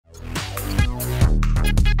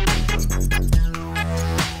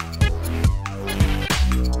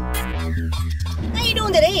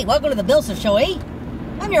welcome to the BillSiff show, eh?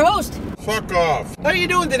 I'm your host. Fuck off. How you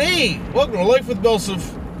doing today? Welcome to Life with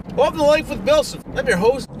BillSiff. Welcome to Life with BillSiff. I'm your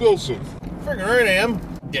host, BillSiff. Friggin' right I am,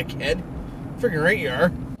 dickhead. Friggin' right you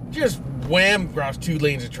are. Just wham across 2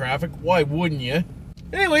 lanes of traffic. Why wouldn't you?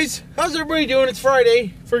 Anyways, how's everybody doing? It's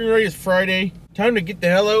Friday. Friggin' right it's Friday. Time to get the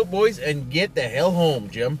hell out, boys, and get the hell home,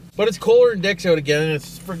 Jim. But it's colder and Dick's out again, and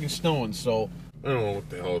it's friggin' snowing, so I don't know what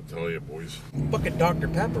the hell to tell you, boys. Bucket Dr.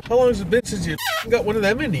 Pepper. How long has it been since you got one of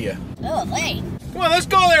them into you? Oh, hey. Come on, let's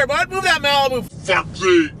go there, bud. Move that Malibu. Fuck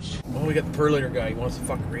sakes. Oh, we got the perlator guy. He wants to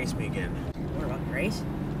fucking race me again. What about race?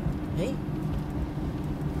 Hey?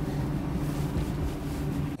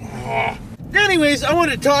 Anyways, I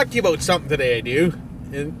wanted to talk to you about something today, I do.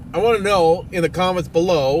 And I want to know in the comments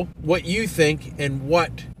below what you think and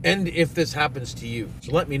if this happens to you.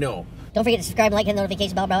 So let me know. Don't forget to subscribe, like, hit the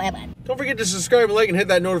notification bell button. Don't forget to subscribe and like and hit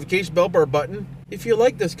that notification bell bar button if you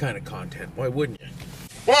like this kind of content. Why wouldn't you?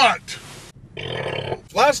 What?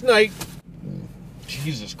 Last night,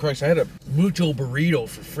 Jesus Christ, I had a mucho burrito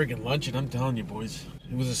for friggin' lunch, and I'm telling you, boys,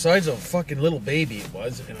 it was the size of a fucking little baby, it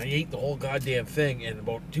was, and I ate the whole goddamn thing, and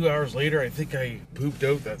about 2 hours later, I think I pooped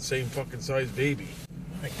out that same fucking size baby.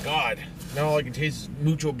 My God, now all I can taste is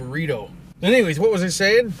mucho burrito. Anyways, what was I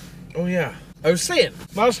saying? Oh yeah, I was saying,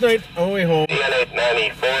 last night on the way home.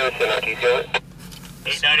 894,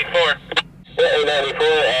 894. Yeah,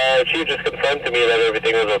 894, she just confirmed to me that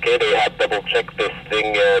everything was okay. They had double-checked this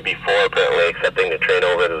thing before apparently accepting the train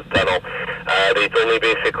over to the tunnel. They told me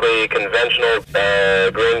basically conventional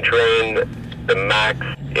grain train, the max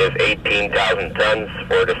is 18,000 tons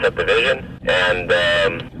for the subdivision, and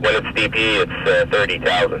when it's DP, it's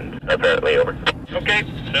 30,000 apparently over. Okay,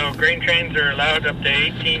 so grain trains are allowed up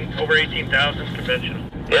to over 18,000 conventional.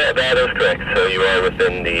 Yeah, that is correct. So you are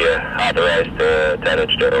within the authorized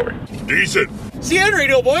tonnage turnover. Decent. See, that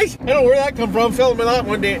radio, boys. I don't know where that come from. Fell in my lap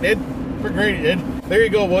one day, it did. Freaking great, it did. There you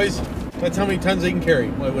go, boys. That's how many tons they can carry.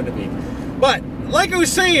 Why wouldn't it be? But, like I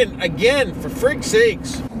was saying, again, for frig's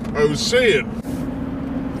sakes. I was saying.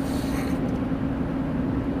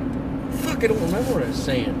 Fuck, I don't remember what I was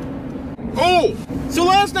saying. Oh! So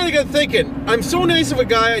last night I got thinking, I'm so nice of a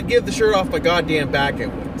guy, I'd give the shirt off my goddamn back I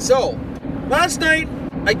would. So, last night,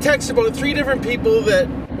 I texted about 3 different people that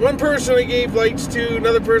one person I gave lights to,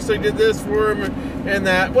 another person I did this for him, and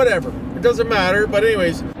that, whatever. It doesn't matter, but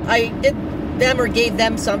anyways. I did them or gave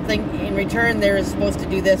them something. In return, they're supposed to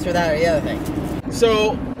do this or that or the other thing.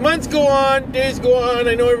 So, months go on, days go on,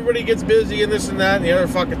 I know everybody gets busy and this and that and the other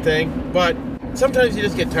fucking thing, but sometimes you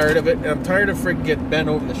just get tired of it, and I'm tired of freaking getting bent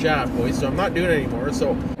over the shaft, boys, so I'm not doing it anymore.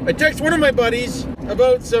 So I text one of my buddies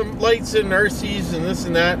about some lights and RCs and this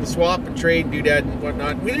and that, and swap and trade and doodad and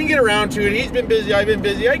whatnot. We didn't get around to it. He's been busy, I've been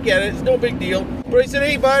busy, I get it, it's no big deal. But I said,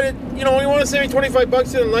 hey bud, you know, you want to send me 25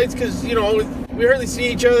 bucks in the lights, because, you know, we hardly see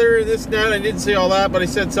each other and this and that. I didn't say all that, but I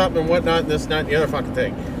said something and whatnot and this and that and the other fucking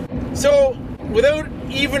thing. So, without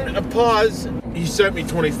even a pause, he sent me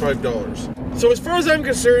 $25. So as far as I'm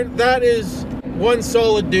concerned, that is one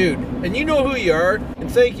solid dude, and you know who you are, and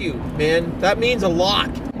thank you, man. That means a lot.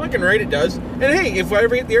 Fucking right it does. And hey, if I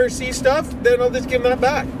ever get the RC stuff, then I'll just give him that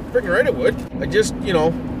back. Freaking right it would. I just, you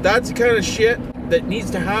know, that's the kind of shit that needs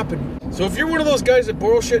to happen. So if you're one of those guys that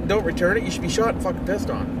borrow shit and don't return it, you should be shot and fucking pissed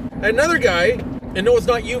on. Another guy, and no, it's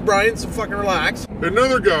not you, Brian, so fucking relax.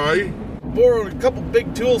 Another guy borrowed a couple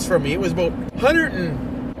big tools from me. It was about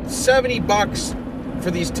 170 bucks for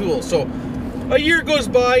these tools. So a year goes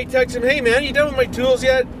by, he texts him, hey man, you done with my tools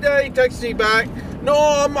yet? He texts me back, no,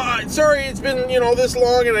 I'm sorry, it's been, you know, this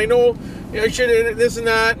long, and I know I should have this and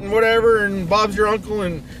that, and whatever, and Bob's your uncle,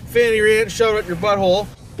 and Fanny Rant, shove it up your butthole.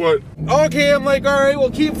 But, okay, I'm like, alright,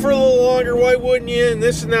 we'll keep for a little longer, why wouldn't you, and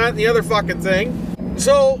this and that, and the other fucking thing.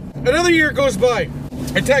 So, another year goes by.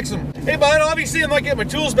 I text him, hey bud, obviously I'm not getting my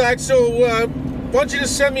tools back, so why don't you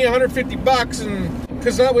just send me 150 bucks, and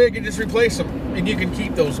because that way I can just replace them, and you can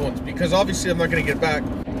keep those ones, because obviously I'm not going to get it back.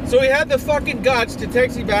 So he had the fucking guts to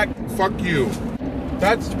text me back, fuck you.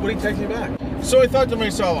 That's what he texted me back. So I thought to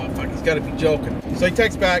myself, oh fuck, he's got to be joking. So I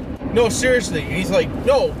text back, no, seriously. And he's like,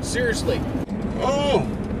 no, seriously. Oh,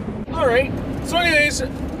 alright. So anyways,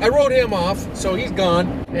 I wrote him off, so he's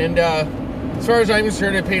gone, and as far as I'm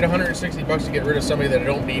concerned, I paid 160 bucks to get rid of somebody that I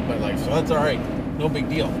don't need in my life, so that's alright. No big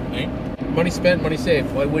deal, right? Money spent, money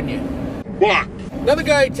saved, why wouldn't you? What? Another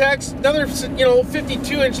guy texts, another, you know,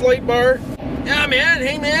 52-inch light bar. Yeah, man,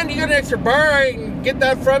 hey, man, you got an extra bar? I can get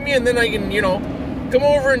that from you, and then I can, you know, come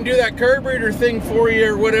over and do that carburetor thing for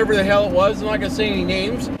you, or whatever the hell it was. I'm not going to say any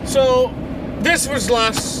names. So, this was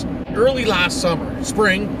early last summer,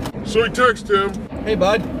 spring. So I text him, hey,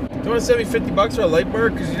 bud, do you want to send me 50 bucks for a light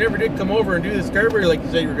bar? Because you never did come over and do this carburetor like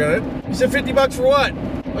you said you were going to. He said, 50 bucks for what?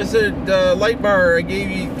 I said, light bar I gave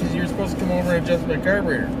you because you're supposed to come over and adjust my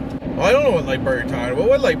carburetor. Well, I don't know what light bar you're talking about.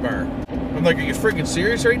 What light bar? I'm like, are you freaking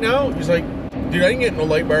serious right now? He's like, dude, I didn't get no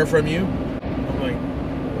light bar from you. I'm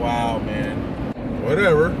like, wow, man.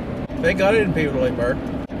 Whatever. Thank God I didn't pay for the light bar.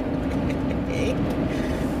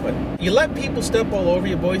 But you let people step all over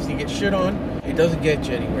you, boys, and you get shit on, it doesn't get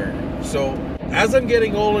you anywhere. So, as I'm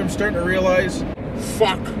getting older, I'm starting to realize,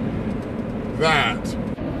 fuck that.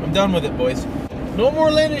 I'm done with it, boys. No more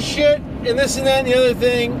lending shit and this and that and the other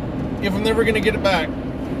thing if I'm never going to get it back.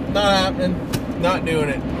 Not happening. Not doing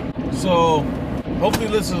it. So, hopefully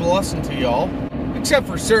this is a lesson to y'all. Except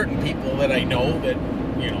for certain people that I know that,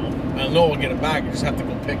 you know, I know I'll get it back. I just have to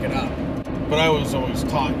go pick it up. But I was always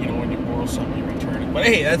taught, you know, when you borrow something, you return it. But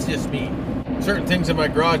hey, that's just me. Certain things in my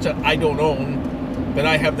garage that I don't own, that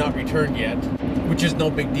I have not returned yet, which is no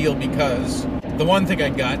big deal because the one thing I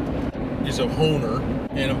got is a honer,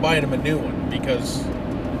 and I'm buying him a new one because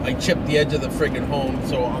I chipped the edge of the friggin' hone,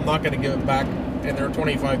 so I'm not going to give it back, and they're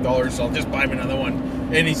 $25, so I'll just buy him another one,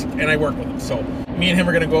 and I work with him, so me and him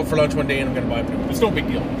are going to go out for lunch one day, and I'm going to buy him a new one. It's no big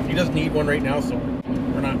deal. He doesn't need one right now, so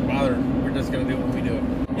we're not bothering. We're just going to do it when we do it.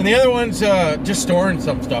 And the other one's just storing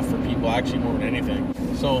some stuff for people, actually, more than anything.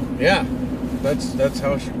 So, yeah, that's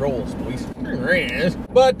how she rolls, boys.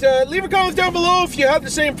 But leave a comment down below if you have the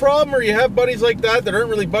same problem or you have buddies like that aren't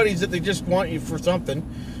really buddies, that they just want you for something.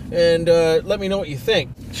 And let me know what you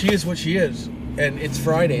think. She is what she is. And it's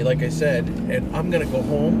Friday, like I said, and I'm going to go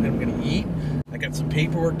home and I'm going to eat. I got some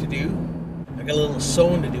paperwork to do. I got a little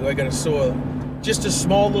sewing to do. I got to sew just a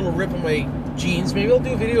small little rip of my jeans. Maybe I'll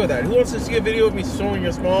do a video of that. Who wants to see a video of me sewing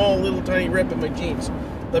a small little tiny rip of my jeans?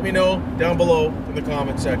 Let me know down below in the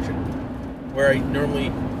comment section, where I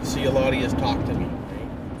normally see a lot of you talk to me, right?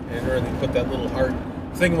 And really put that little heart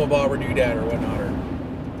thingamabob or doodad or whatnot, or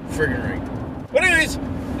friggin' right. But anyways,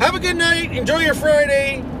 have a good night. Enjoy your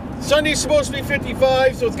Friday. Sunday's supposed to be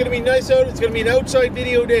 55, so it's going to be nice out. It's going to be an outside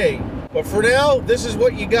video day. But for now, this is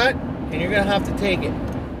what you got, and you're going to have to take it.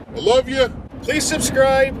 I love you. Please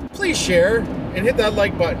subscribe, please share, and hit that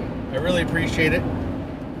like button. I really appreciate it.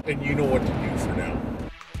 And you know what to do for now.